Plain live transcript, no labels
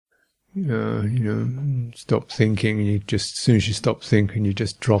Stop thinking, and you just, as soon as you stop thinking, you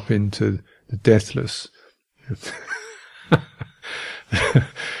just drop into the deathless.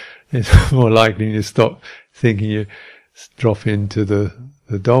 It's more likely you stop thinking, you drop into the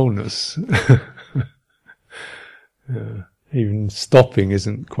dullness. Even stopping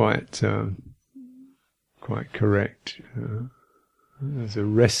isn't quite correct. There's a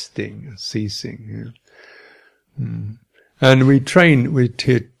resting, a ceasing. And we're training.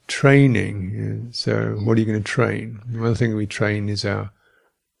 So what are you going to train? One thing we train is our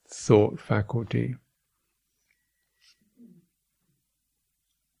thought faculty.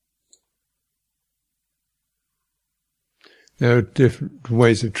 There are different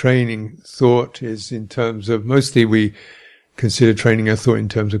ways of training thought. Is in terms of, mostly we consider training our thought in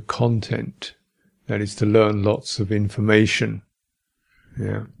terms of content. That is to learn lots of information.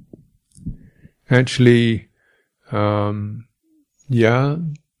 Yeah. Actually,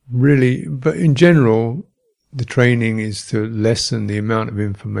 really, but in general, the training is to lessen the amount of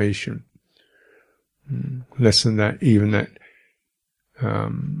information. Lessen that, even that,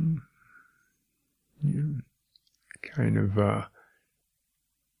 kind of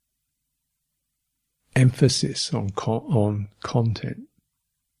emphasis on content.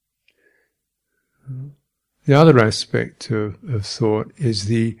 The other aspect of thought is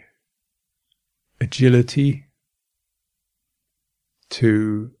the agility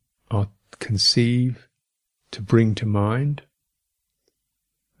to conceive, to bring to mind,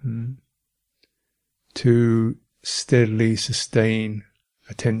 to steadily sustain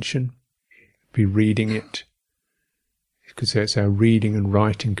attention, be reading it. Because that's our reading and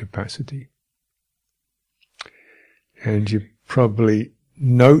writing capacity. And you probably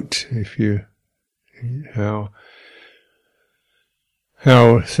note, how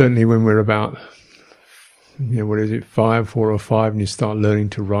certainly when we're about, 4 or 5, and you start learning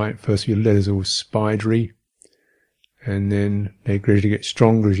to write, first your letters are all spidery, and then they gradually get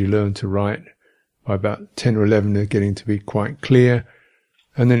stronger as you learn to write. By about 10 or 11, they're getting to be quite clear.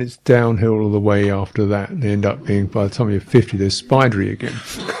 And then it's downhill all the way after that. And they end up being, by the time you're 50, they're spidery again.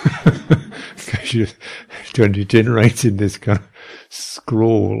 Because you're degenerated this kind of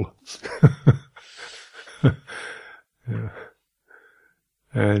scrawl. Yeah.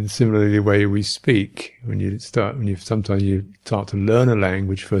 And similarly, the way we speak, sometimes you start to learn a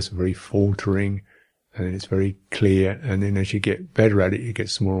language, first very faltering, and then it's very clear, and then as you get better at it, it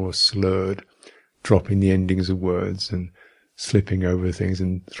gets more and more slurred, dropping the endings of words and slipping over things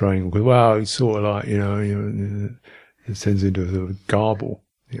and throwing, well, it's sort of like, it sends into a sort of garble,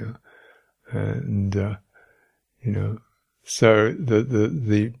 and, so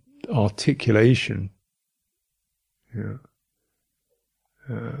the articulation,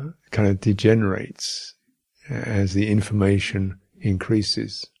 kind of degenerates as the information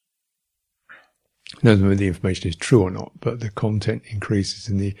increases. It doesn't mean the information is true or not, but the content increases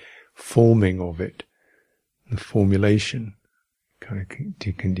in the forming of it, the formulation kind of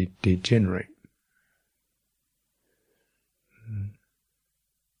can degenerate.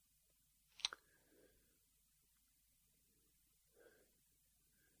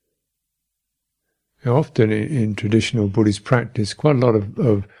 Now, often in traditional Buddhist practice, quite a lot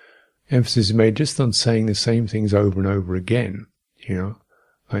of emphasis is made just on saying the same things over and over again.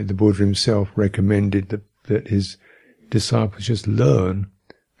 Like the Buddha himself recommended that his disciples just learn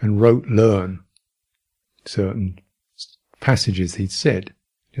and rote learn certain passages he'd said.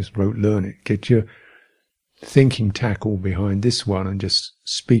 Just rote learn it. Get your thinking tackle behind this one and just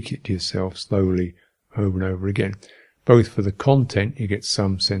speak it to yourself slowly over and over again. Both for the content, you get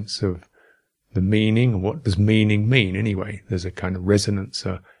some sense of the meaning, and what does meaning mean anyway? There's a kind of resonance,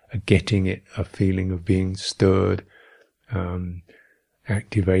 a getting it, a feeling of being stirred,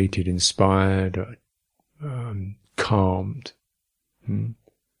 activated, inspired, calmed.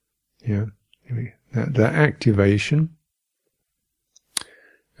 Yeah, that activation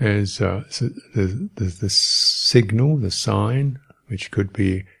is the signal, the sign, which could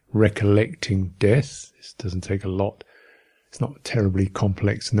be recollecting death. This doesn't take a lot. It's not a terribly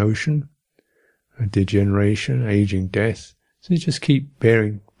complex notion. Degeneration, aging, death. So you just keep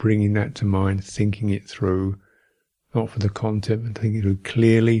bringing that to mind, thinking it through, not for the content, but thinking it through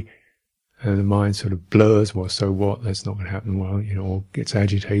clearly. And the mind sort of blurs. Well, so what? That's not going to happen. Well, or gets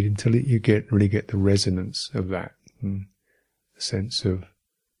agitated until you really get the resonance of that, the sense of,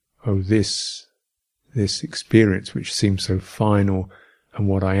 this experience, which seems so final, and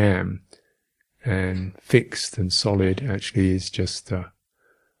what I am, and fixed and solid, actually is just a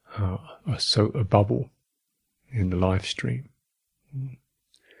bubble in the life stream.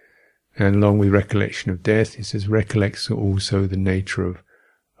 And along with recollection of death, he says, recollects also the nature of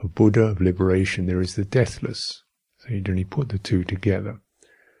of Buddha, of liberation, there is the deathless. So you only put the two together.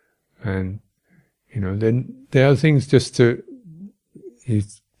 And, then there are things just to,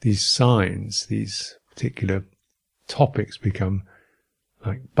 these signs, these particular topics become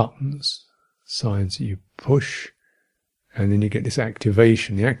like buttons, signs that you push, and then you get this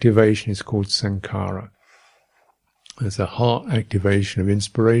activation. The activation is called sankhara. There's a heart activation of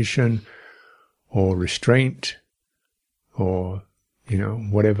inspiration or restraint or,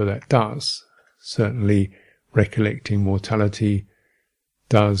 whatever that does. Certainly recollecting mortality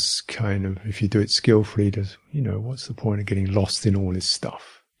does kind of, if you do it skillfully, does, what's the point of getting lost in all this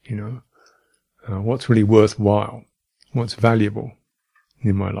stuff? What's really worthwhile? What's valuable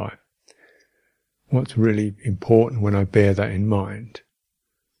in my life? What's really important when I bear that in mind?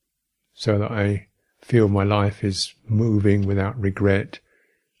 So that I feel my life is moving without regret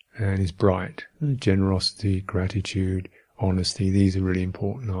and is bright. Generosity, gratitude, honesty, these are really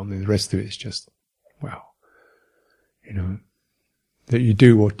important, aren't they? The rest of it is just, that you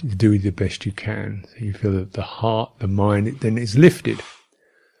do what you do the best you can. So you feel that the heart, the mind, it then is lifted.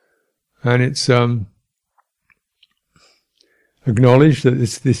 And it's acknowledged that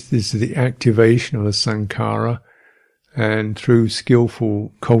this is the activation of the sankhara, and through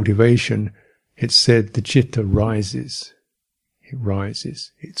skillful cultivation, it's said the citta rises. It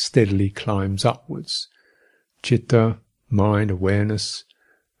rises. It steadily climbs upwards. Citta, mind, awareness,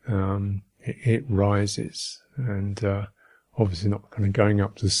 it rises. And obviously not kind of going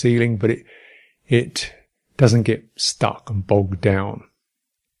up to the ceiling, but it doesn't get stuck and bogged down,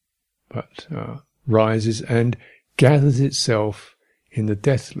 but rises and gathers itself in the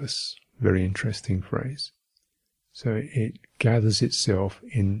deathless. Very interesting phrase. So it gathers itself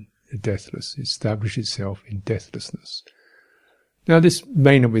in the deathless, establishes itself in deathlessness. Now this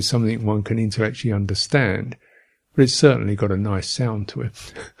may not be something one can intellectually understand, but it's certainly got a nice sound to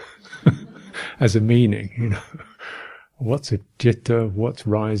it as a meaning, What's a citta? What's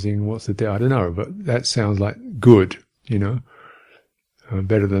rising? What's the I don't know, but that sounds like good,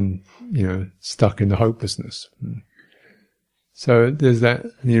 better than, stuck in the hopelessness. So there's that,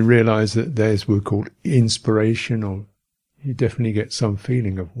 and you realize that there's what we call inspiration, or you definitely get some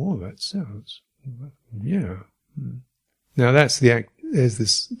feeling of, whoa, that sounds, yeah. Now that's the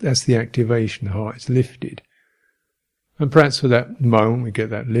activation, the heart is lifted. And perhaps for that moment we get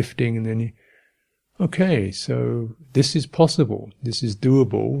that lifting, and then okay, so this is possible, this is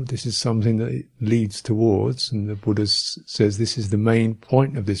doable, this is something that it leads towards, and the Buddha says this is the main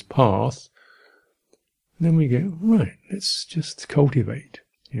point of this path. And then we go, right, let's just cultivate,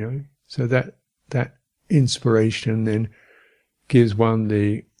 So that inspiration then gives one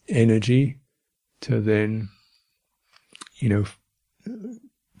the energy to then,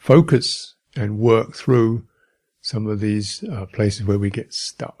 focus and work through some of these places where we get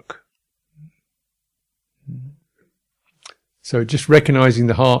stuck. So just recognizing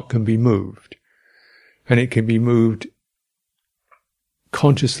the heart can be moved, and it can be moved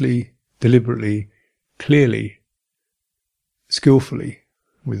consciously, deliberately, clearly, skillfully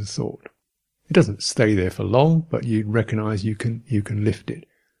with a thought. It doesn't stay there for long, but you recognize you can lift it.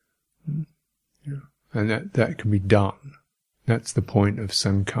 And that can be done. That's the point of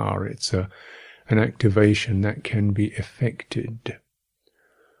sankhara. It's an activation that can be effected.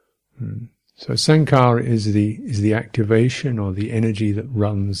 So sankhara is the activation or the energy that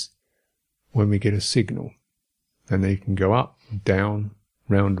runs when we get a signal. And they can go up, down,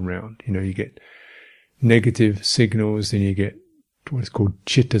 round and round. You get negative signals, then you get what's called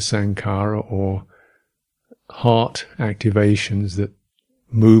citta sankhara, or heart activations that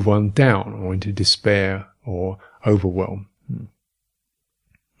move one down or into despair or overwhelm.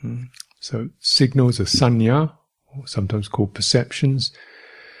 So signals are sanya, or sometimes called perceptions,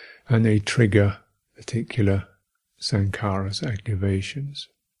 and they trigger particular sankharas, activations.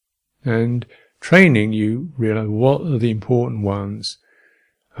 And training, you realize what are the important ones.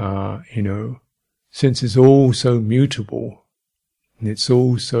 Since it's all so mutable, and it's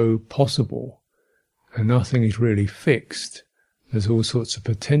all so possible, and nothing is really fixed, there's all sorts of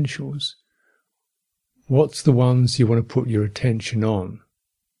potentials. What's the ones you want to put your attention on?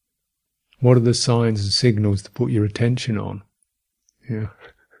 What are the signs and signals to put your attention on?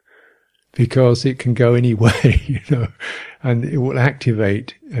 Because it can go any way, and it will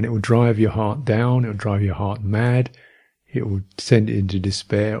activate, and it will drive your heart down, it will drive your heart mad, it will send it into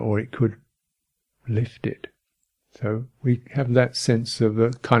despair, or it could lift it. So we have that sense of a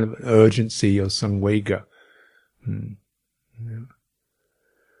kind of urgency or samvega. And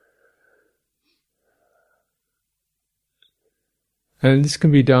this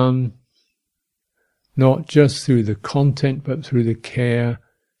can be done not just through the content, but through the care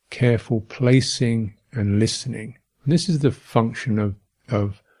careful placing and listening. And this is the function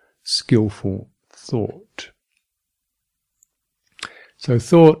of skillful thought. So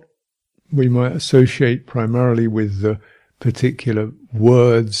thought we might associate primarily with the particular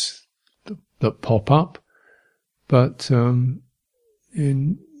words that pop up, but in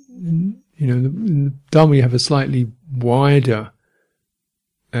the Dhamma you have a slightly wider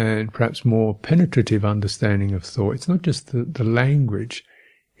and perhaps more penetrative understanding of thought. It's not just the language,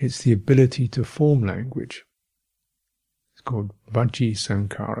 it's the ability to form language. It's called Vaci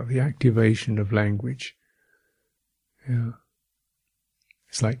Sankara, the activation of language. Yeah.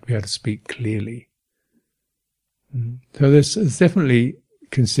 It's like we have to speak clearly. So it's definitely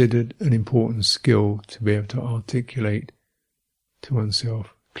considered an important skill to be able to articulate to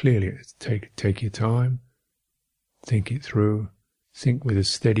oneself clearly. Take your time, think it through, think with a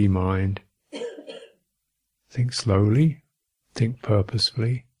steady mind, think slowly, think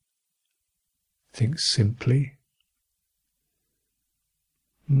purposefully, think simply.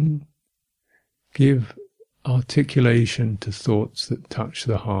 Give articulation to thoughts that touch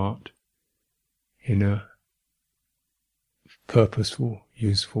the heart in a purposeful,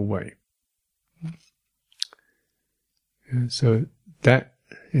 useful way. So that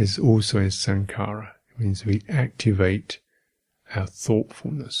is also a sankhara. It means we activate our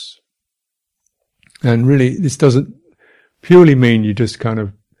thoughtfulness. And really, this doesn't purely mean you just kind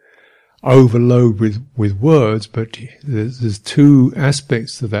of overload with words, but there's two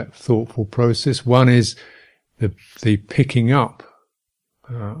aspects to that thoughtful process. One is the picking up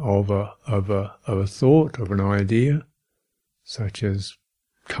of a thought, of an idea, such as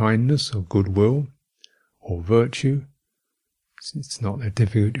kindness or goodwill or virtue. It's not that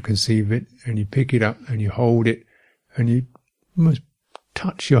difficult to conceive it, and you pick it up and you hold it and you almost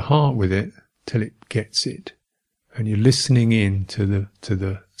touch your heart with it till it gets it, and you're listening in to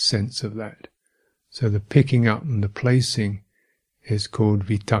the sense of that. So the picking up and the placing is called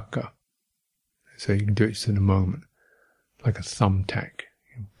vitakka. So you can do it in a moment, like a thumbtack.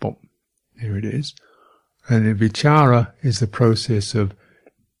 Boom, there it is. And the vichara is the process of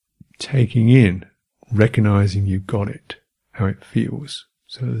taking in, recognizing you've got it, how it feels.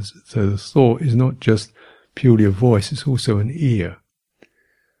 So the thought is not just purely a voice, it's also an ear.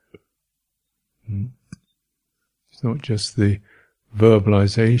 It's not just the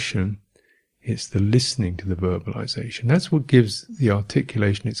verbalization, it's the listening to the verbalization. That's what gives the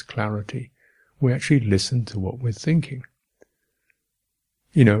articulation its clarity. We actually listen to what we're thinking,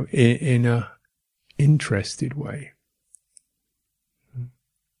 in a interested way.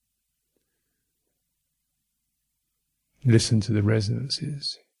 Listen to the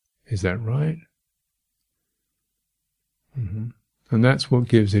resonances. Is that right? And that's what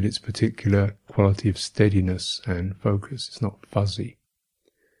gives it its particular quality of steadiness and focus. It's not fuzzy.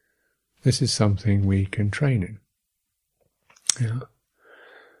 This is something we can train in. Yeah.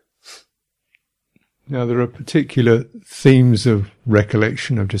 Now there are particular themes of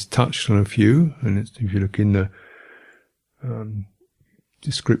recollection. I've just touched on a few, and if you look in the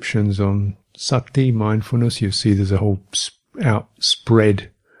descriptions on sati, mindfulness, you'll see there's a whole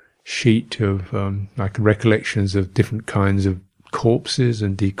outspread sheet of like recollections of different kinds of corpses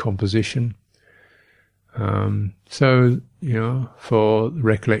and decomposition. So, for the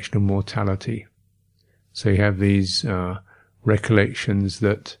recollection of mortality. So you have these recollections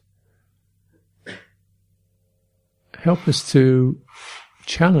that help us to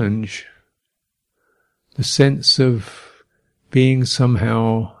challenge the sense of being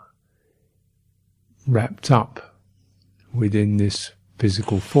somehow wrapped up within this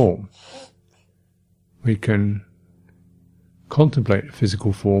physical form. We can contemplate a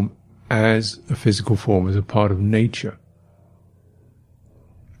physical form as a physical form, as a part of nature,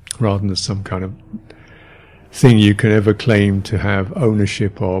 rather than as some kind of thing you can ever claim to have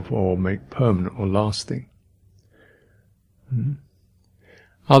ownership of or make permanent or lasting.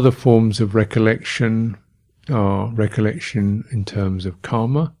 Other forms of recollection are recollection in terms of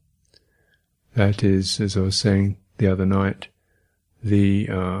karma. That is, as I was saying the other night, the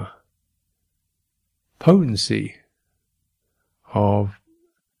potency of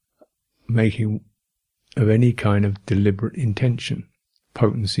making of any kind of deliberate intention,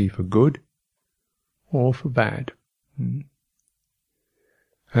 potency for good or for bad.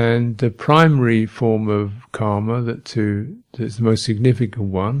 And the primary form of karma that's the most significant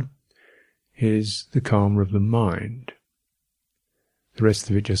one is the karma of the mind. The rest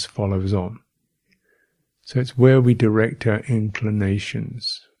of it just follows on. So it's where we direct our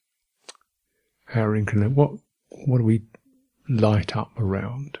inclinations. What do we light up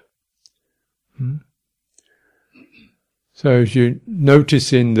around? So as you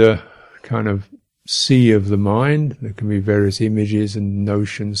notice in the kind of sea of the mind, there can be various images and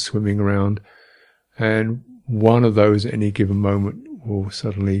notions swimming around, and one of those at any given moment will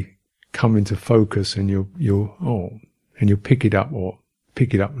suddenly come into focus, and you'll pick it up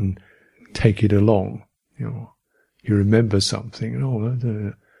and take it along. You remember something,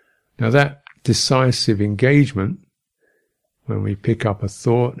 and now that decisive engagement, when we pick up a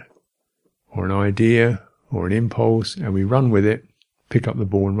thought or an idea or an impulse and we run with it, pick up the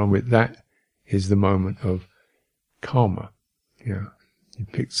ball and run with it, that is the moment of karma. You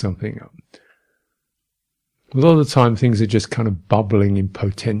picked something up. A lot of the time things are just kind of bubbling in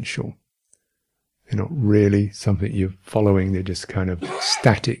potential. They're not really something you're following, they're just kind of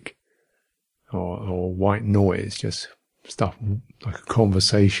static or white noise, just stuff like a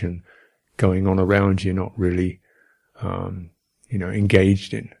conversation going on around you, not really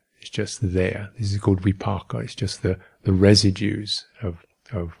engaged in. It's just there. This is called vipaka. It's just the residues of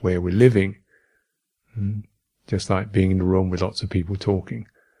where we're living. Just like being in the room with lots of people talking.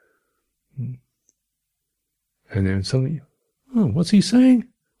 And then suddenly, what's he saying?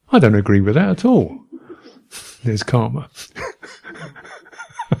 I don't agree with that at all. There's karma.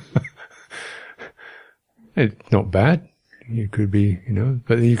 It's not bad. You could be,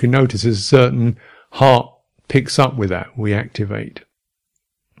 but you can notice there's a certain heart picks up with that. We activate.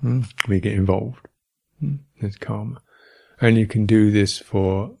 We get involved. There's karma. And you can do this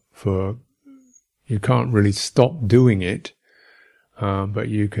for you can't really stop doing it, but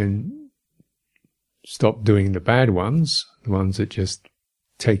you can stop doing the bad ones, the ones that just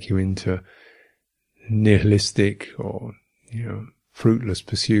take you into nihilistic or, fruitless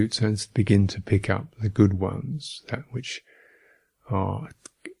pursuits, and begin to pick up the good ones, that which are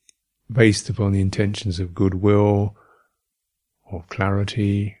based upon the intentions of goodwill or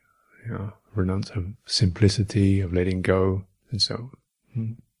clarity, of simplicity, of letting go, and so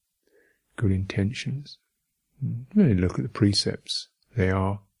on. Good intentions. Really look at the precepts. They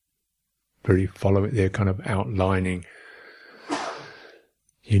are they're kind of outlining,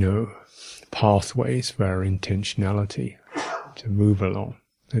 pathways for our intentionality to move along,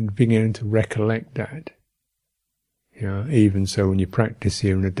 and beginning to recollect that. Even so, when you practice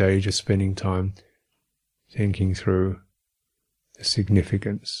here in a day, just spending time thinking through the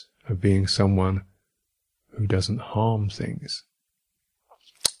significance of being someone who doesn't harm things,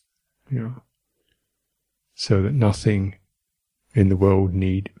 so that nothing in the world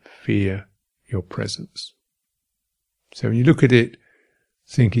need fear your presence. So when you look at it,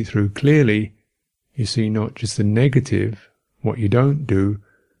 think it through clearly, you see not just the negative, what you don't do,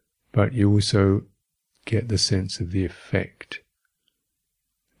 but you also get the sense of the effect,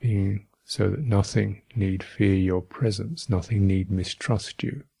 being so that nothing need fear your presence, nothing need mistrust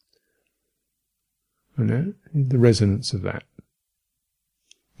you. And the resonance of that.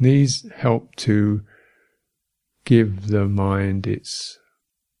 These help to give the mind its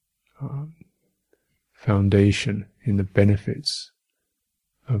foundation in the benefits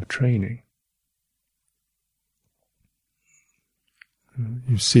of training.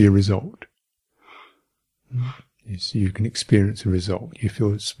 You see a result. You can experience a result. You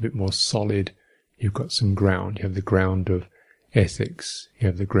feel it's a bit more solid. You've got some ground. You have the ground of ethics. You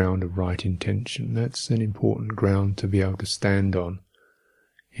have the ground of right intention. That's an important ground to be able to stand on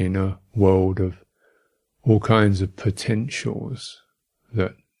in a world of all kinds of potentials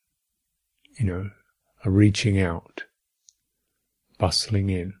that, are reaching out, bustling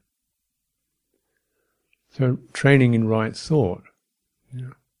in. So training in right thought.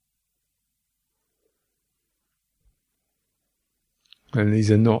 And these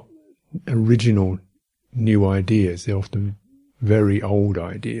are not original new ideas. They're often very old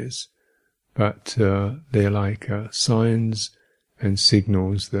ideas. But they're like signs and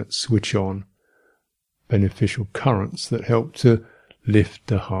signals that switch on beneficial currents that help to lift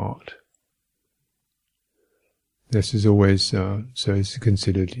the heart. This is always, so it's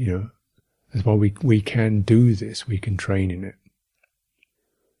considered, that's why we can do this, we can train in it.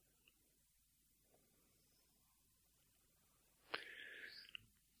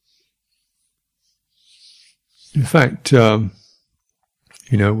 In fact,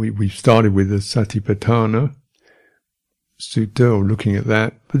 we started with the Satipatthana Sutta, or looking at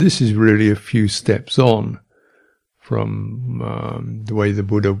that, but this is really a few steps on from the way the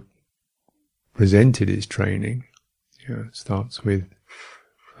Buddha presented his training. It starts with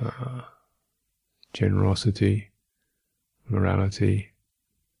generosity, morality,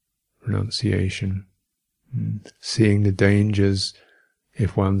 renunciation, seeing the dangers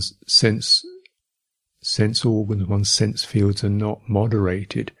if one's sense organs, one's sense fields are not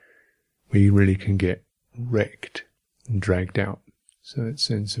moderated, we really can get wrecked and dragged out. So that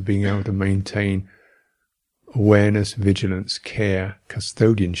sense of being able to maintain awareness, vigilance, care,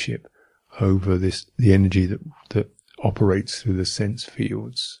 custodianship over the energy that operates through the sense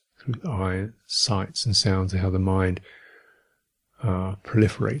fields, through the eye, sights and sounds, and how the mind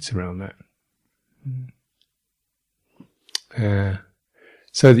proliferates around that.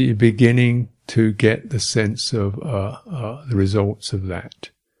 So that you're beginning to get the sense of the results of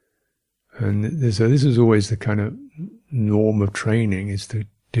that. And so this is always the kind of norm of training, is to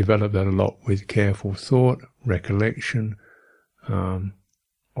develop that a lot with careful thought, recollection, on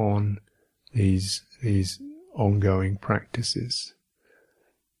these ongoing practices.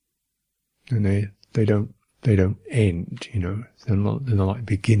 And they don't end, They're not like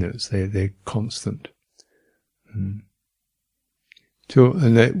beginners. They're constant.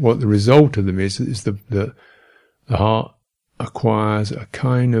 What the result of them is the heart acquires a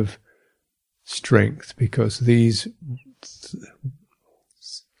kind of strength, because these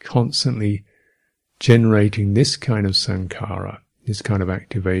constantly generating this kind of sankhara, this kind of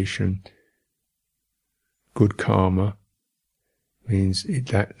activation, good karma, means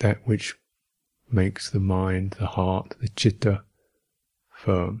that which makes the mind, the heart, the citta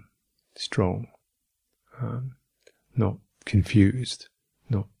firm, strong, not confused,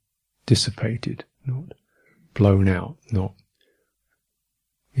 not dissipated, not blown out, not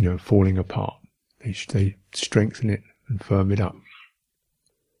falling apart. They strengthen it and firm it up.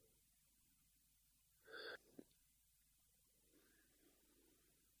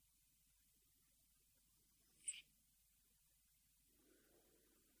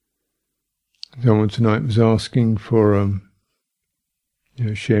 Someone tonight was asking for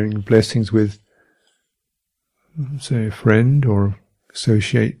sharing blessings with, say, a friend or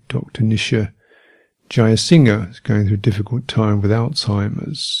associate. Dr. Nisha Jayasinghe is going through a difficult time with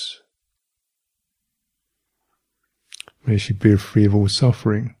Alzheimer's. May she be free of all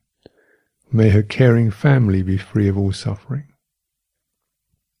suffering. May her caring family be free of all suffering.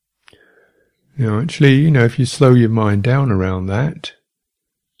 Actually, if you slow your mind down around that,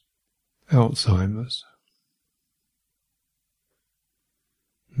 Alzheimer's.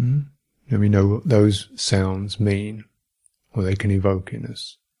 And we know what those sounds mean, or they can evoke in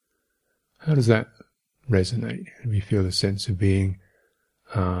us. How does that resonate? And we feel the sense of being,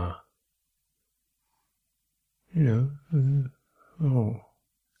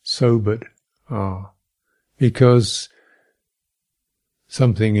 sobered, because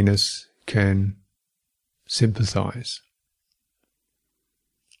something in us can sympathize.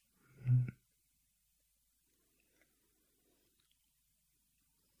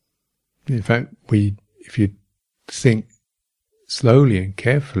 In fact, if you think slowly and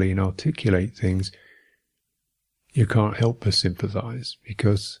carefully and articulate things, you can't help but sympathize,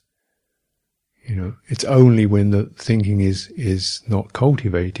 because it's only when the thinking is not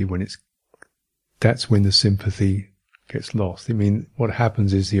cultivated, that's when the sympathy gets lost. What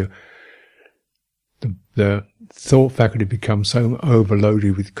happens is the thought faculty becomes so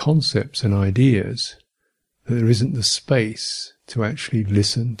overloaded with concepts and ideas that there isn't the space to actually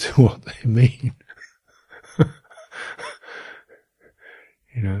listen to what they mean.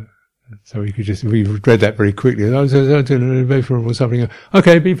 So we've read that very quickly. Be free from suffering.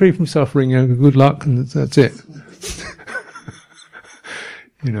 Okay, be free from suffering. Good luck, and that's it.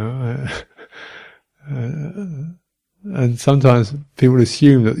 And sometimes people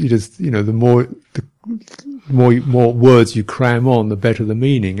assume that you just, the more words you cram on, the better the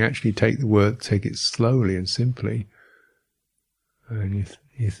meaning. Actually, take it slowly and simply, and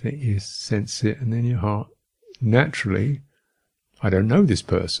you sense it, and then your heart naturally. I don't know this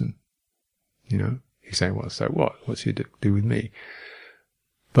person. You say, well, so what? What's it to do with me?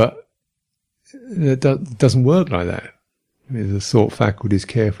 But it doesn't work like that. The thought faculty is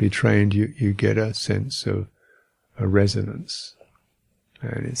carefully trained. You get a sense of a resonance,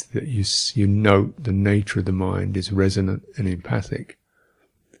 and it's that you note the nature of the mind is resonant and empathic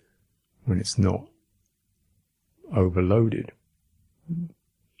when it's not overloaded.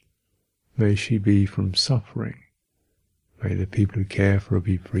 May she be from suffering. May the people who care for her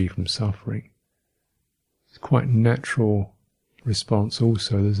be free from suffering. It's quite a natural response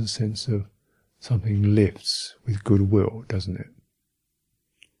also. There's a sense of something lifts with goodwill, doesn't it?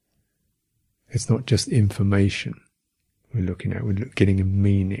 It's not just information we're looking at, we're getting a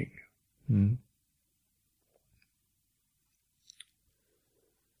meaning.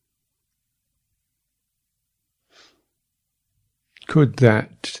 Could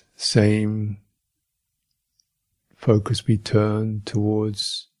that same focus be turned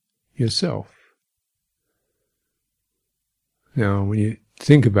towards yourself? Now, when you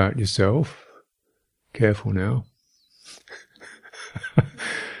think about yourself, careful now,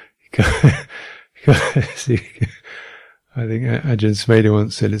 Because I think Ajahn Smeda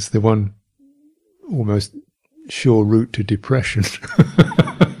once said it's the one almost sure route to depression.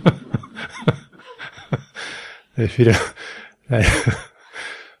 If you don't,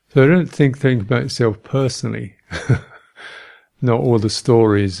 so I don't think about yourself personally. Not all the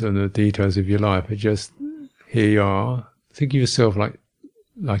stories and the details of your life, but just here you are. Think of yourself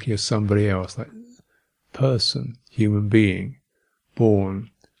like you're somebody else, like person, human being, born,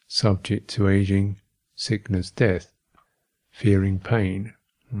 subject to aging, sickness, death, fearing pain,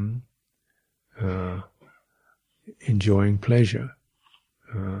 enjoying pleasure,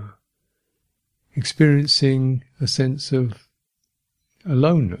 experiencing a sense of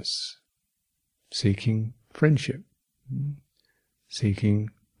aloneness, seeking friendship, seeking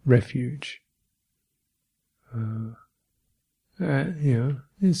refuge.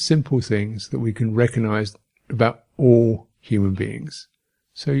 There's simple things that we can recognize about all human beings.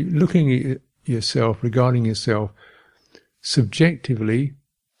 So looking at yourself, regarding yourself subjectively,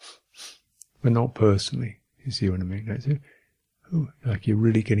 but not personally. You see what I mean? That's it. Like you're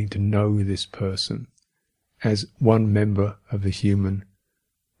really getting to know this person as one member of the human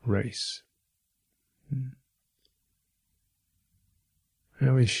race.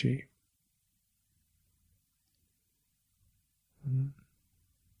 How is she?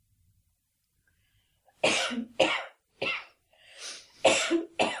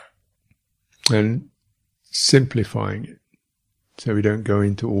 And simplifying it. So we don't go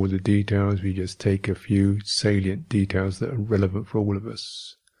into all the details, we just take a few salient details that are relevant for all of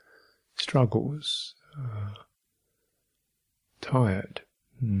us. Struggles, tired,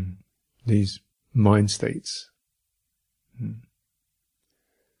 these mind states.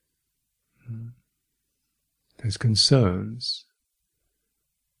 There's concerns.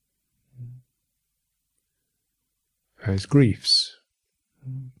 Has griefs.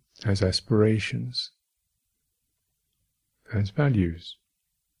 Has aspirations. Has values.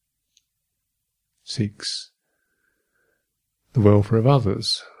 Seeks the welfare of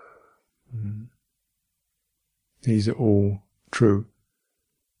others. These are all true.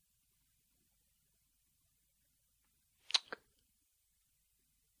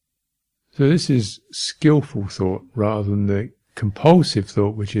 So this is skillful thought rather than the compulsive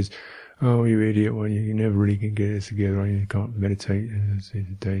thought, which is, oh, you idiot, well, you never really can get it together, you can't meditate, and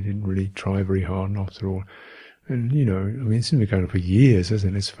they didn't really try very hard after all. And, it's been going on for years,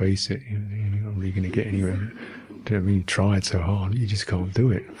 hasn't it? Let's face it, you're not really going to get anywhere. You tried so hard, you just can't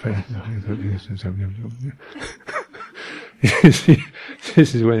do it.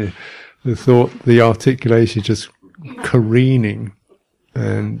 This is when the thought, the articulation is just careening.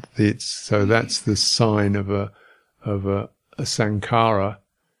 And so that's the sign of a sankhara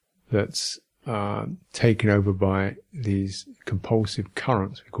that's taken over by these compulsive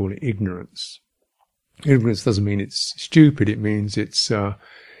currents. We call it ignorance. Ignorance doesn't mean it's stupid. It means it's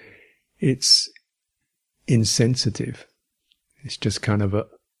insensitive. It's just kind of a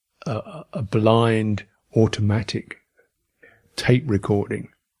blind automatic tape recording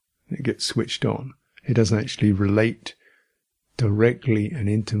that gets switched on. It doesn't actually relate directly and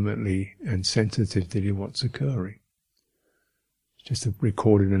intimately and sensitively to what's occurring. It's just a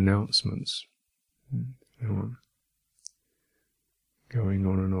recorded announcements. Going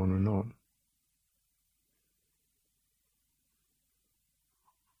on and on and on.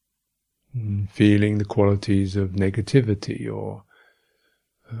 Feeling the qualities of negativity or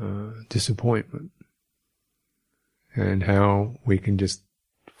disappointment, and how we can just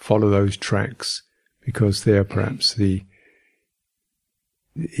follow those tracks because they're perhaps the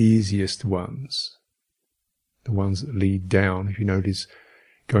easiest ones, the ones that lead down. If you notice,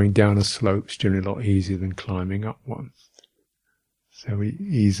 going down a slope is generally a lot easier than climbing up one. So we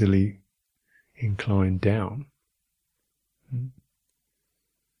easily incline down.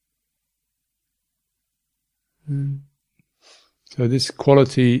 So this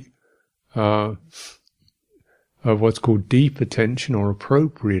quality of what's called deep attention or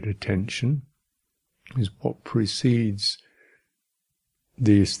appropriate attention is what precedes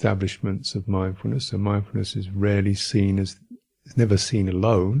the establishments of mindfulness. So mindfulness is rarely seen as, it's never seen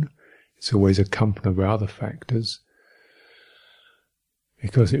alone. It's always accompanied by other factors,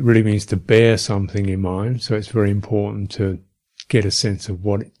 because it really means to bear something in mind. So it's very important to get a sense of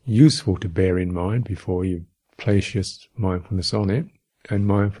what is useful to bear in mind before you place your mindfulness on it. And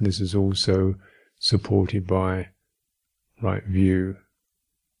mindfulness is also supported by right view,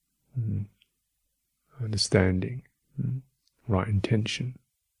 understanding, right intention.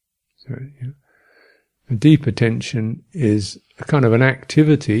 So, a deep attention is a kind of an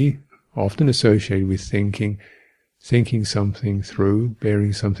activity often associated with thinking, thinking something through,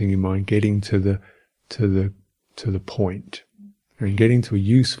 bearing something in mind, getting to the point, and getting to a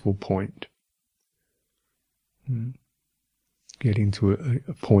useful point. Getting to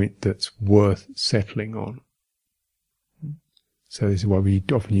a point that's worth settling on. So this is why we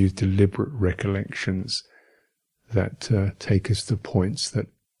often use deliberate recollections that take us to points that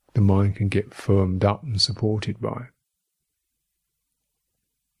the mind can get firmed up and supported by.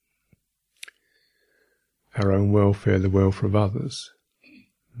 Our own welfare, the welfare of others.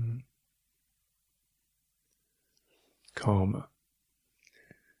 Karma.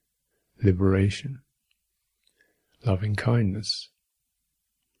 Liberation. Loving kindness.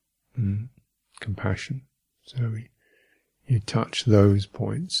 Compassion. So you touch those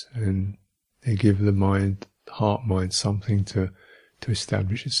points and they give the mind, heart mind, something to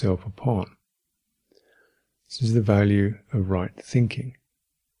establish itself upon. This is the value of right thinking.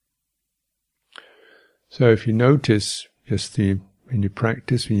 So if you notice just in your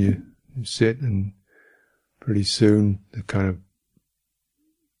practice, when you sit, and pretty soon the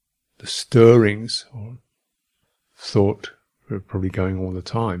stirrings or thought are probably going all the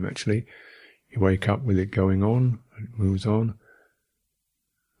time actually. You wake up with it going on, it moves on.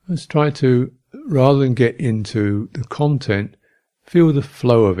 Let's try to, rather than get into the content, feel the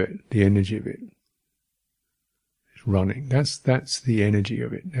flow of it, the energy of it. It's running. That's the energy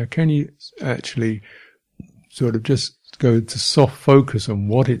of it. Now can you actually sort of just go to soft focus on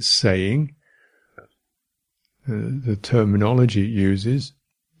what it's saying, the terminology it uses,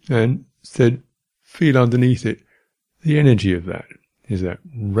 and instead feel underneath it the energy of that. Is that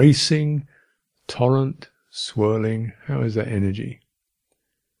racing, torrent, swirling? How is that energy?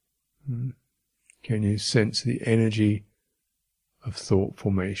 Can you sense the energy of thought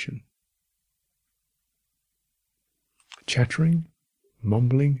formation? Chattering?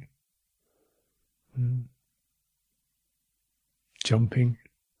 Mumbling? Jumping?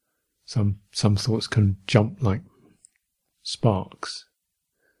 Some thoughts can jump like sparks.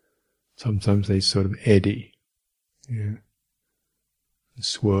 Sometimes they sort of eddy, and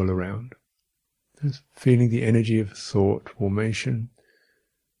swirl around. Just feeling the energy of thought formation.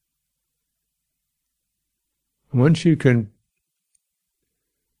 And once you can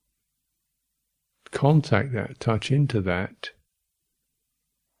contact that, touch into that,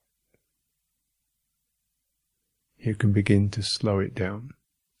 you can begin to slow it down,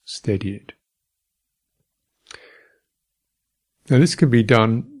 steady it. Now this can be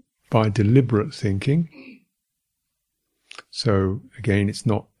done by deliberate thinking. So again, it's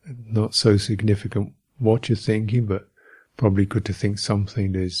not so significant what you're thinking, but probably good to think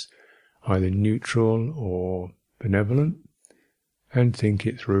something that is either neutral or benevolent, and think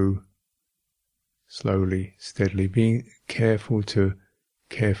it through slowly, steadily, being careful to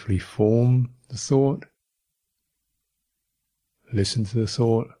carefully form the thought. Listen to the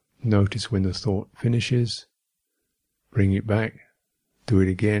thought, notice when the thought finishes, bring it back, do it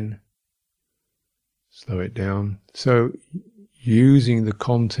again, slow it down. So using the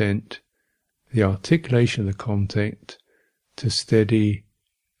content, the articulation of the content to steady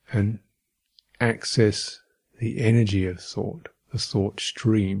and access the energy of thought, the thought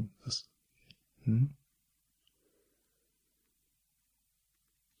stream.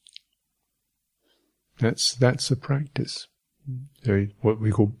 That's a practice. So what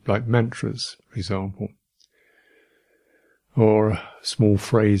we call like mantras, for example, or small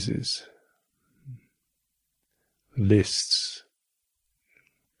phrases, lists.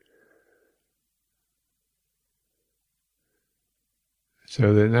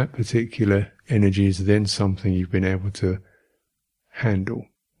 So then that particular energy is then something you've been able to handle.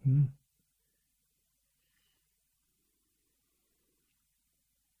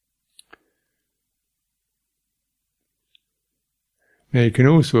 Now you can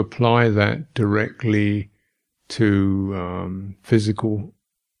also apply that directly to physical,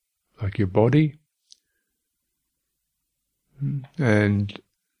 like your body. And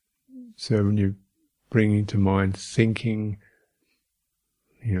so when you're bringing to mind thinking,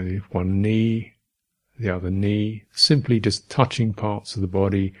 one knee, the other knee, simply just touching parts of the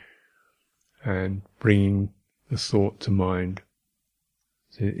body and bringing the thought to mind.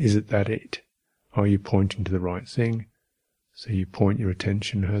 Is it that it? Are you pointing to the right thing? So you point your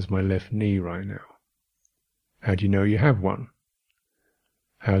attention, how's my left knee right now? How do you know you have one?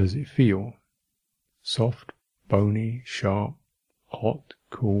 How does it feel? Soft, bony, sharp, hot,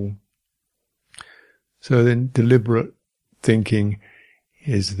 cool. So then deliberate thinking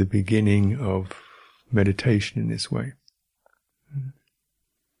is the beginning of meditation in this way.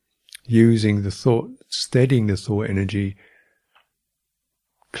 Using the thought, steadying the thought energy,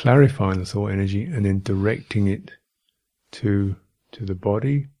 clarifying the thought energy, and then directing it to the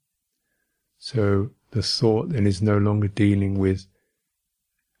body. So the thought then is no longer dealing with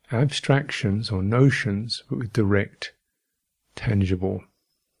abstractions or notions, but with direct, tangible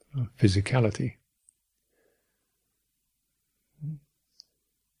physicality.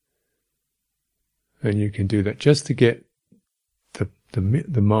 And you can do that just to get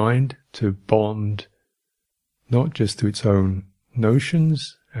the mind to bond not just to its own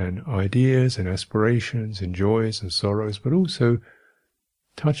notions and ideas and aspirations and joys and sorrows, but also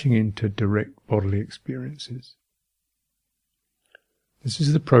touching into direct bodily experiences. This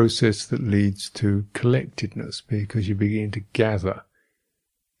is the process that leads to collectedness, because you begin to gather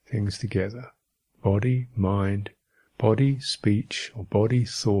things together. Body, mind, body, speech, or body,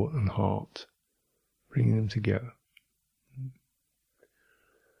 thought, and heart. Bringing them together.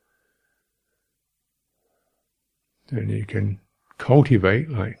 And you can cultivate,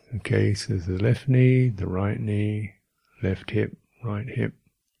 like, okay, so there's the left knee, the right knee, left hip, right hip,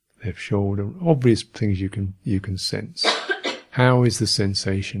 left shoulder, obvious things you can sense. How is the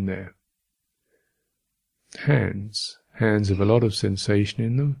sensation there? Hands have a lot of sensation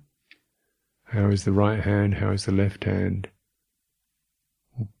in them. How is the right hand? How is the left hand?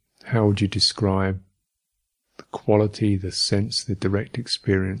 How would you describe the quality, the sense, the direct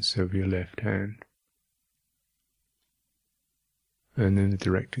experience of your left hand? And then the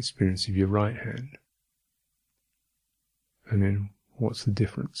direct experience of your right hand. And then what's the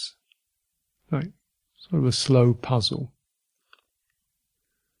difference? Like sort of a slow puzzle.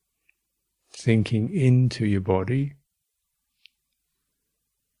 Thinking into your body,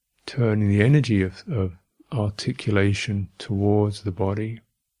 turning the energy of articulation towards the body.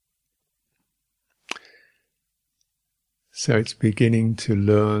 So it's beginning to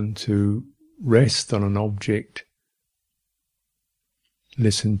learn to rest on an object,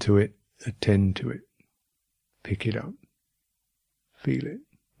 listen to it, attend to it, pick it up, feel it.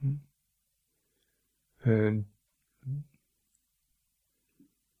 And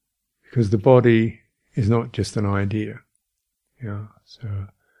because the body is not just an idea, so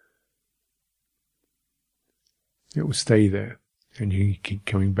it will stay there and you keep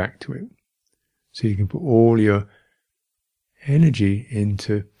coming back to it. So you can put all your energy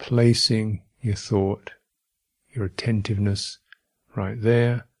into placing your thought, your attentiveness right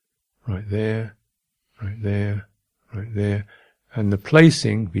there, right there, right there, right there. And the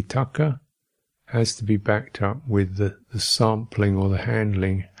placing, vitaka, has to be backed up with the sampling or the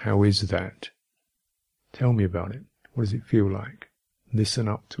handling. How is that? Tell me about it. What does it feel like? Listen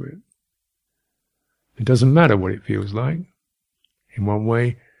up to it. It doesn't matter what it feels like. In one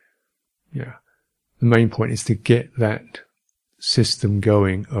way, the main point is to get that system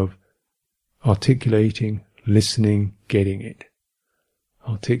going of articulating, listening, getting it.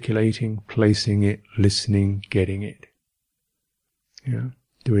 Articulating, placing it, listening, getting it.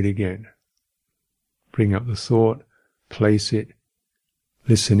 Do it again. Bring up the thought, place it,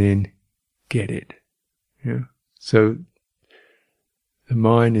 listen in, get it. So the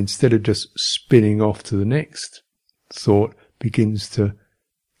mind, instead of just spinning off to the next thought, begins to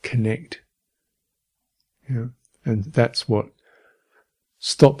connect. And that's what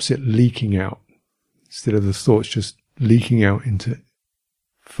stops it leaking out. Instead of the thoughts just leaking out into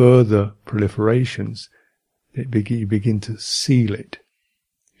further proliferations, you begin to seal it,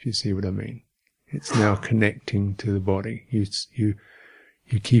 if you see what I mean. It's now connecting to the body. You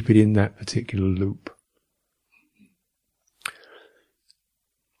keep it in that particular loop.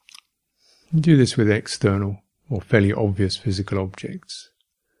 You do this with external or fairly obvious physical objects.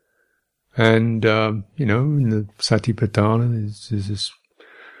 And, in the Satipatthana, there's this,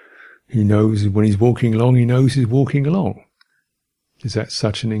 he knows when he's walking along, he knows he's walking along. Is that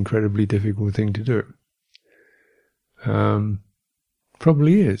such an incredibly difficult thing to do?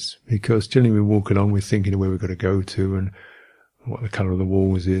 Probably is, because generally we walk along, we're thinking of where we've got to go to and what the colour of the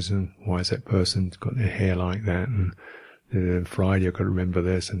walls is and why has that person got their hair like that, and Friday I've got to remember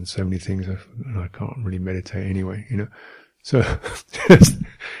this, and so many things, and I can't really meditate anyway, So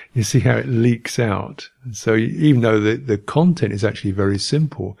you see how it leaks out. So even though the content is actually very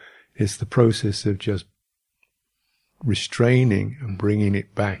simple, it's the process of just restraining and bringing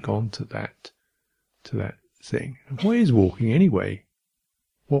it back onto that thing. And what is walking anyway?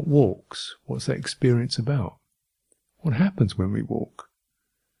 What walks? What's that experience about? What happens when we walk?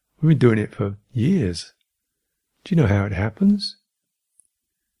 We've been doing it for years. Do you know how it happens?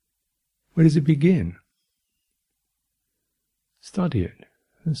 Where does it begin? Study it.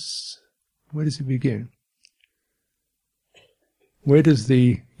 Where does it begin? Where does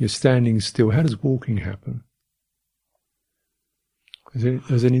you're standing still, how does walking happen?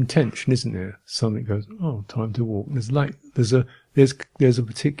 There's an intention, isn't there? Something goes, oh, time to walk. There's a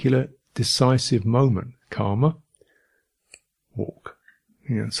particular decisive moment. Karma, walk.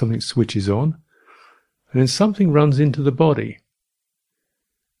 Something switches on, and then something runs into the body.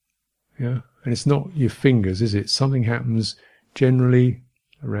 And it's not your fingers, is it? Something happens generally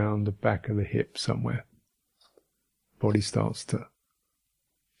around the back of the hip somewhere. Body starts to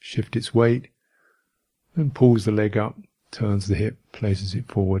shift its weight, and pulls the leg up, turns the hip, places it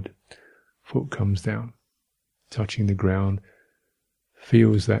forward, foot comes down, touching the ground,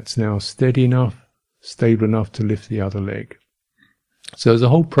 feels that's now steady enough, stable enough to lift the other leg. So there's a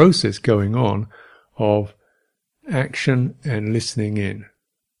whole process going on of action and listening in.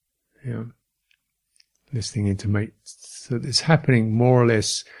 Listening in to make, so it's happening more or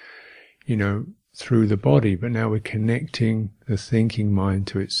less, through the body, but now we're connecting the thinking mind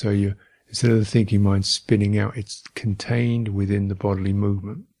to it. So instead of the thinking mind spinning out, it's contained within the bodily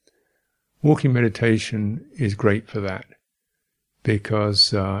movement. Walking meditation is great for that,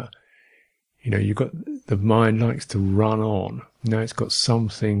 because you've got, the mind likes to run on. Now it's got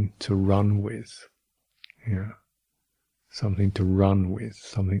something to run with. Something to run with,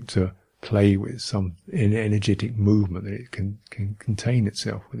 something to play with, some energetic movement that it can contain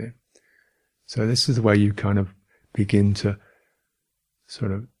itself within. So this is the way you kind of begin to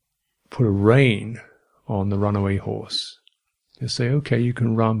sort of put a rein on the runaway horse. You say, okay, you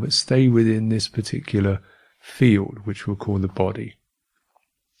can run, but stay within this particular field, which we'll call the body.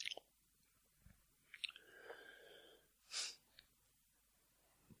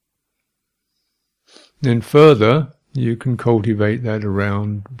 Then further, you can cultivate that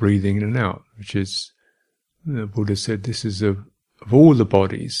around breathing in and out, which is, the Buddha said, this is of all the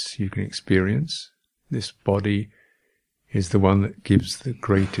bodies you can experience, this body is the one that gives the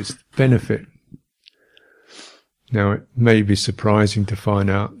greatest benefit. Now, it may be surprising to find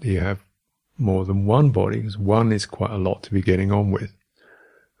out that you have more than one body, because one is quite a lot to be getting on with.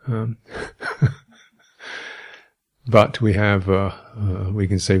 But we have, we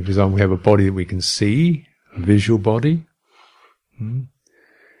can say, for example, we have a body that we can see, a visual body.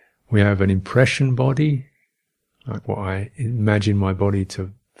 We have an impression body, like what I imagine my body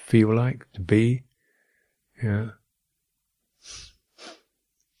to feel like, to be. You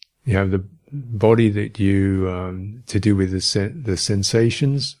have the body that you, to do with the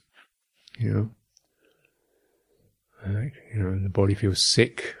sensations, the body feels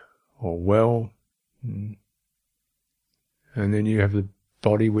sick or well. And then you have the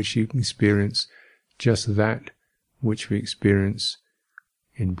body which you can experience just that which we experience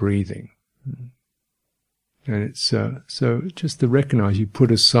in breathing. And it's so just to recognize, you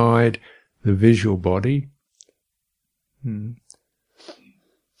put aside the visual body, and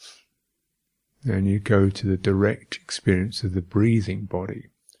you go to the direct experience of the breathing body,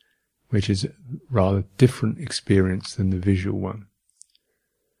 which is a rather different experience than the visual one.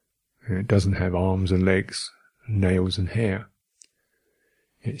 And it doesn't have arms and legs, nails and hair.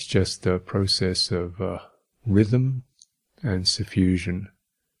 It's just a process of rhythm and suffusion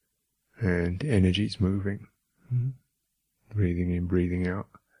and energies moving. Breathing in, breathing out.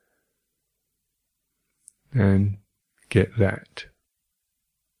 And get that.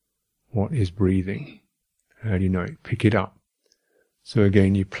 What is breathing? How do you know it? Pick it up. So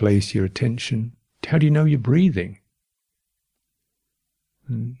again, you place your attention. How do you know you're breathing?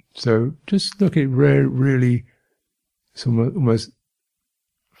 So just look at really some almost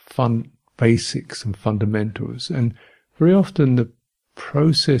fun basics and fundamentals. And very often the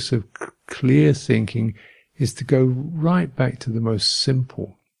process of clear thinking is to go right back to the most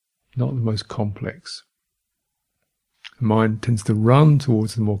simple, not the most complex. The mind tends to run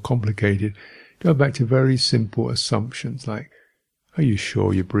towards the more complicated. Go back to very simple assumptions like, are you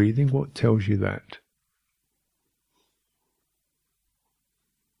sure you're breathing? What tells you that?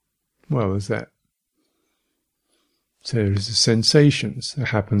 Well, there's that. So there's the sensations that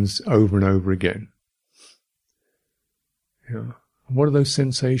happens over and over again. What are those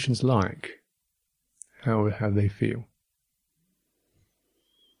sensations like? How they feel?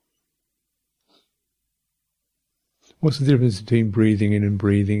 What's the difference between breathing in and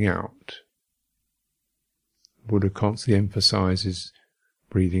breathing out? Buddha constantly emphasizes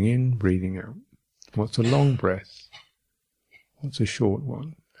breathing in, breathing out. What's a long breath? What's a short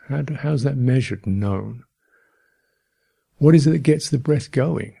one? How's that measured and known? What is it that gets the breath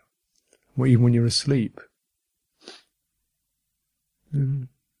going? Even when you're asleep?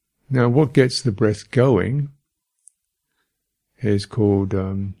 Now, what gets the breath going is called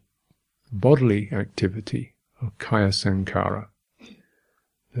bodily activity, or kaya sankhara.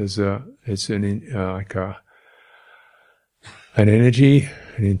 It's like an energy,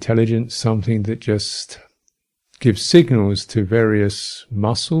 an intelligence, something that just gives signals to various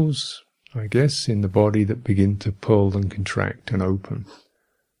muscles, I guess, in the body that begin to pull and contract and open.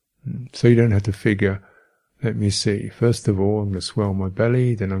 So you don't have to figure, let me see, first of all I'm going to swell my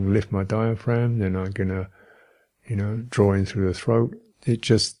belly, then I'm going to lift my diaphragm, then I'm going to, draw in through the throat.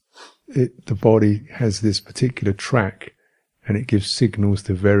 The body has this particular track, and it gives signals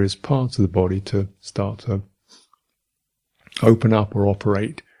to various parts of the body to start to open up or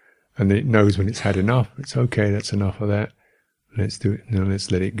operate. And it knows when it's had enough. It's okay, that's enough of that. Let's do it. Now let's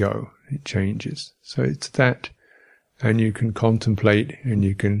let it go. It changes. So it's that. And you can contemplate and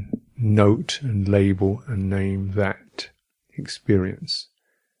you can note and label and name that experience.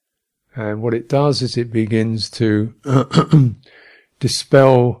 And what it does is it begins to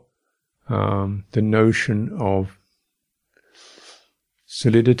dispel the notion of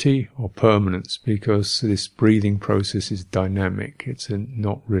solidity or permanence, because this breathing process is dynamic. It's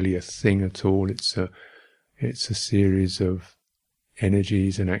not really a thing at all. It's a series of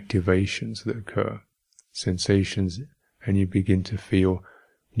energies and activations that occur, sensations, and you begin to feel,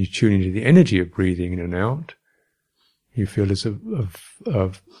 you tune into the energy of breathing in and out, you feel there's a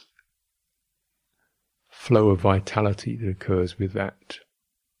flow of vitality that occurs with that.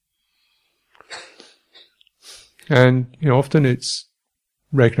 And, often it's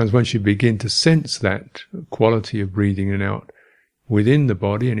recognized once you begin to sense that quality of breathing in and out within the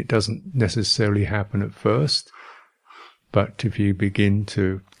body, and it doesn't necessarily happen at first, but if you begin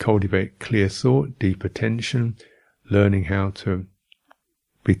to cultivate clear thought, deep attention, learning how to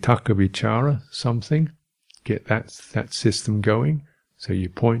vitaka vichara something, get that system going, so you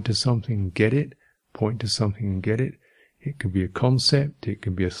point to something and get it, point to something and get it. It could be a concept, it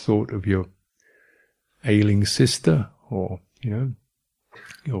could be a thought of your ailing sister, or,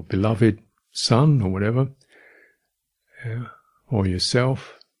 your beloved son, or whatever, or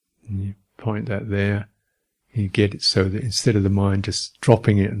yourself, and you point that there, you get it so that instead of the mind just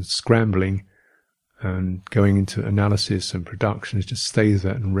dropping it and scrambling and going into analysis and production, it just stays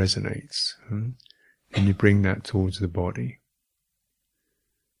there and resonates. And you bring that towards the body.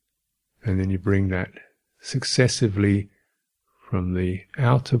 And then you bring that successively from the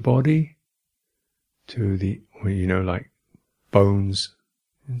outer body to the, like bones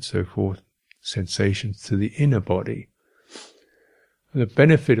and so forth, sensations, to the inner body. The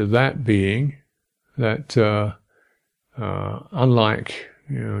benefit of that being that unlike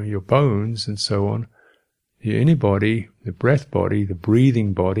your bones and so on, the inner body, the breath body, the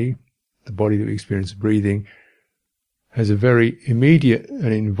breathing body, the body that we experience breathing, has a very immediate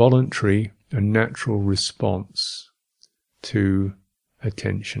and involuntary and natural response to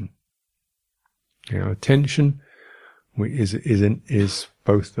attention. Attention is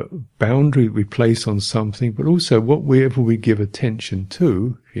both the boundary we place on something, but also whatever we give attention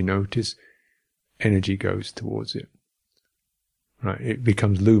to, if you notice, energy goes towards it. Right? It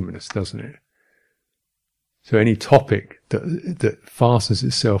becomes luminous, doesn't it? So any topic that fastens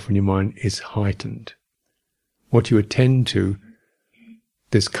itself in your mind is heightened. What you attend to,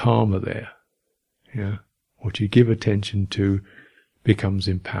 there's karma there. What you give attention to becomes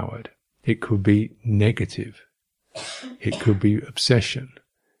empowered. It could be negative. It could be obsession.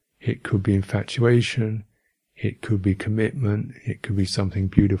 It could be infatuation. It could be commitment. It could be something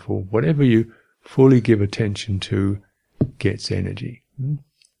beautiful. Whatever you fully give attention to gets energy.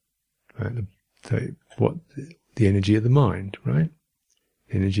 Right? The energy of the mind, right?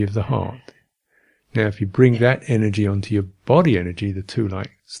 The energy of the heart. Now, if you bring that energy onto your body energy, the two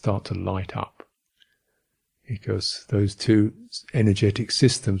start to light up, because those two energetic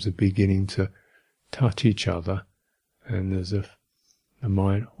systems are beginning to touch each other, and there's a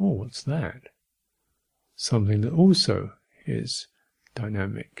mind, what's that? Something that also is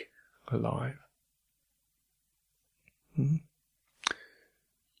dynamic, alive.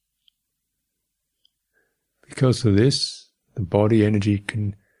 Because of this, the body energy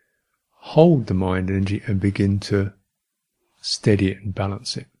can hold the mind energy and begin to steady it and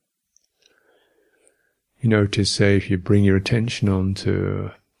balance it. You notice, say, if you bring your attention on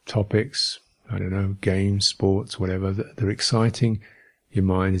to topics, I don't know, games, sports, whatever, they're exciting, your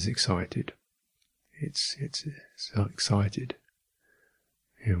mind is excited. It's excited.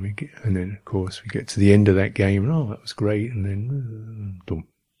 And then, of course, we get to the end of that game, and that was great, and then,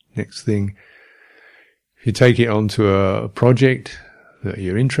 next thing, if you take it onto a project that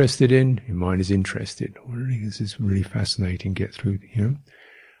you're interested in, your mind is interested. This is really fascinating, get through,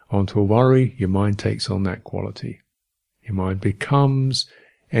 Onto a worry, your mind takes on that quality. Your mind becomes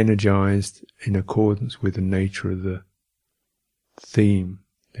energized in accordance with the nature of the theme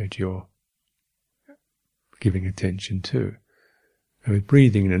that you're giving attention to. And with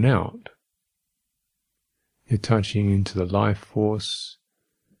breathing in and out, you're touching into the life force,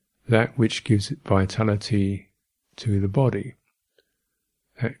 that which gives it vitality to the body,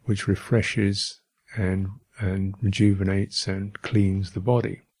 that which refreshes and rejuvenates and cleans the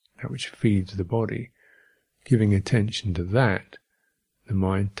body, that which feeds the body. Giving attention to that, the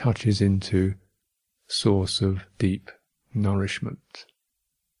mind touches into source of deep nourishment.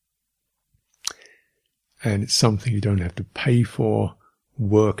 And it's something you don't have to pay for,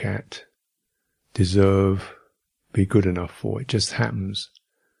 work at, deserve, be good enough for. It just happens.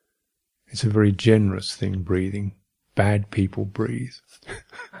 It's a very generous thing, breathing. Bad people breathe.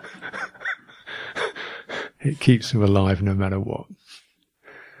 It keeps them alive no matter what.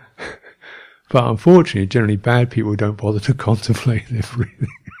 But unfortunately, generally bad people don't bother to contemplate their breathing.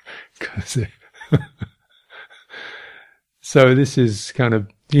 So this is kind of,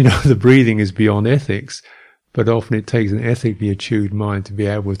 the breathing is beyond ethics, but often it takes an ethically attuned mind to be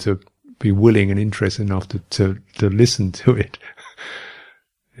able to be willing and interested enough to listen to it.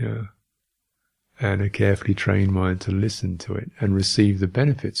 Yeah. And a carefully trained mind to listen to it and receive the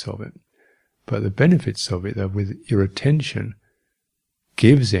benefits of it. But the benefits of it are with your attention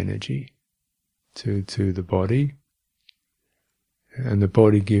gives energy to the body, and the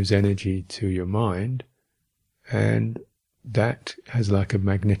body gives energy to your mind, and that has like a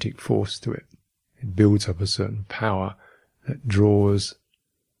magnetic force to it. It builds up a certain power that draws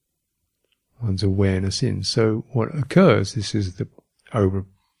one's awareness in. So what occurs, this is over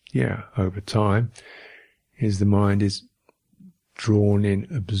time, is the mind is drawn in,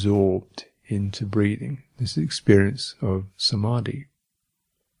 absorbed into breathing. This is the experience of samadhi,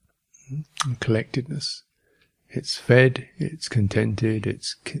 collectedness. It's fed, it's contented,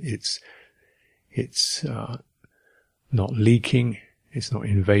 it's not leaking, it's not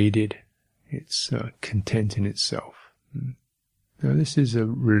invaded, it's content in itself. Now this is a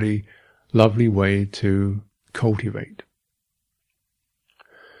really lovely way to cultivate.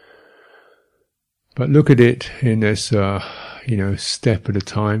 But look at it in this, step at a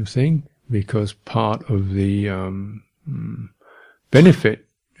time thing, because part of the benefit,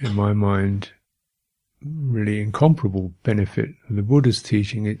 in my mind, really incomparable benefit of the Buddha's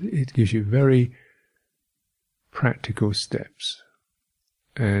teaching, it gives you very practical steps,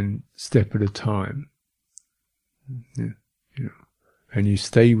 and step at a time. And you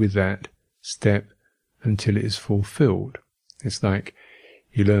stay with that step until it is fulfilled. It's like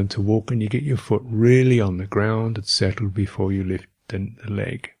you learn to walk and you get your foot really on the ground and settled before you lift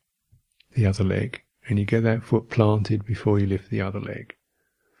the other leg. And you get that foot planted before you lift the other leg.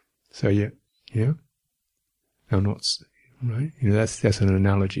 So yeah. Now not, right? That's an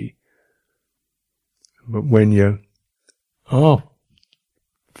analogy. But when you are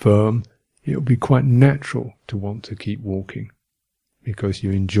firm, it'll be quite natural to want to keep walking because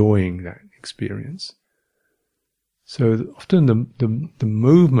you're enjoying that experience. So often the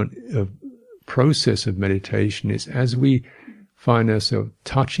movement of process of meditation is as we find ourselves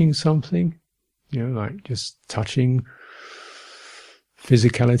touching something, like just touching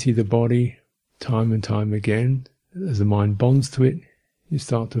physicality of the body time and time again, as the mind bonds to it, you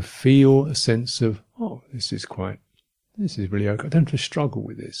start to feel a sense of, this is really okay. I don't have to struggle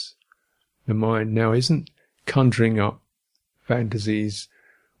with this. The mind now isn't conjuring up fantasies,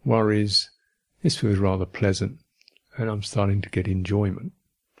 worries. This feels rather pleasant. And I'm starting to get enjoyment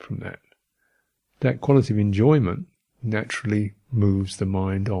from that. That quality of enjoyment naturally moves the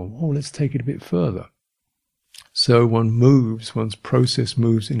mind on. Let's take it a bit further. So one's process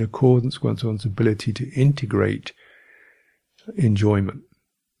moves in accordance with one's ability to integrate enjoyment.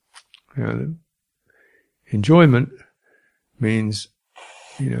 Enjoyment means,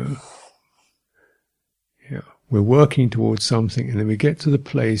 we're working towards something, and then we get to the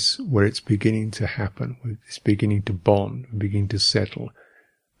place where it's beginning to happen, it's beginning to bond, beginning to settle.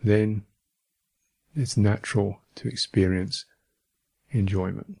 Then it's natural to experience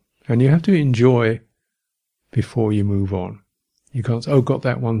enjoyment. And you have to enjoy before you move on. You can't say, got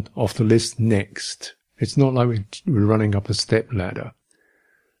that one off the list, next. It's not like we're running up a step ladder.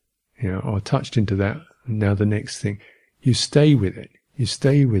 I touched into that, and now the next thing. You stay with it. You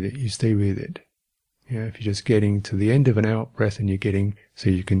stay with it. You stay with it. If you're just getting to the end of an out breath and you're getting, so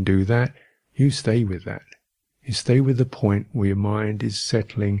you can do that, you stay with that. You stay with the point where your mind is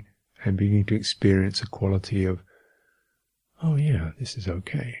settling and beginning to experience a quality of, this is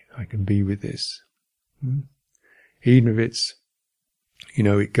okay. I can be with this. Even if it's,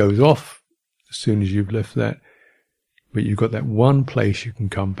 it goes off as soon as you've left that, but you've got that one place you can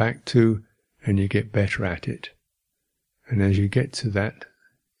come back to and you get better at it. And as you get to that,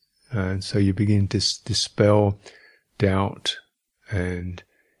 and so you begin to dispel doubt and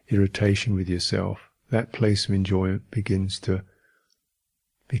irritation with yourself, that place of enjoyment begins to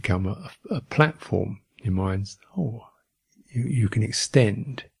become a platform. Your mind's, you can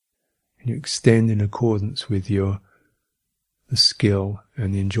extend. And you extend in accordance with the skill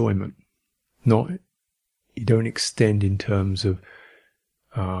and the enjoyment. You don't extend in terms of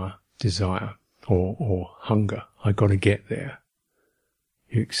desire or hunger. I got to get there.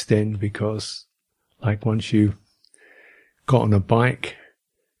 You extend because, like, once you've got on a bike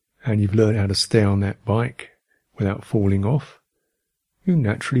and you've learned how to stay on that bike without falling off, you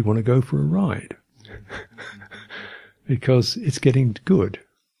naturally want to go for a ride because it's getting good.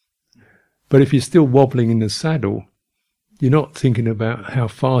 But if you're still wobbling in the saddle, you're not thinking about how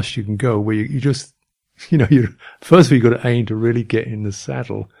fast you can go, where you just, first of all, you've got to aim to really get in the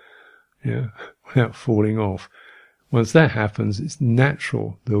saddle, without falling off. Once that happens, it's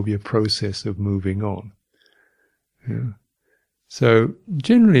natural there'll be a process of moving on. Yeah. So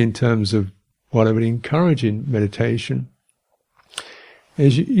generally, in terms of what I would encourage in meditation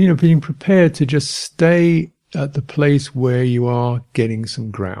is, being prepared to just stay at the place where you are getting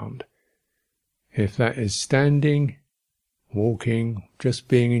some ground. If that is standing, walking, just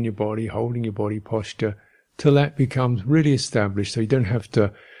being in your body, holding your body posture, till that becomes really established, so you don't have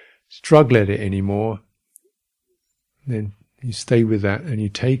to struggle at it anymore, then you stay with that and you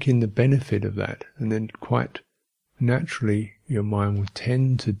take in the benefit of that, and then quite naturally your mind will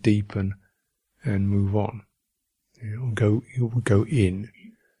tend to deepen and move on. It will go in.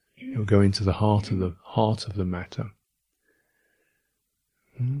 It will go into the heart of the matter.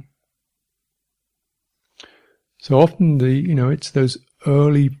 So often it's those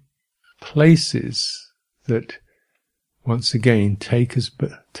early places that once again take us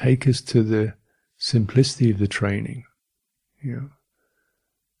to the simplicity of the training.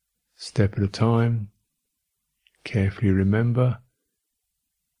 Step at a time, carefully remember,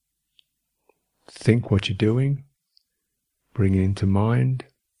 think what you're doing, bring it into mind,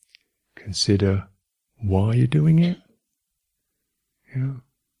 consider why you're doing it.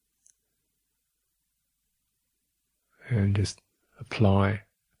 And just apply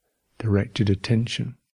directed attention.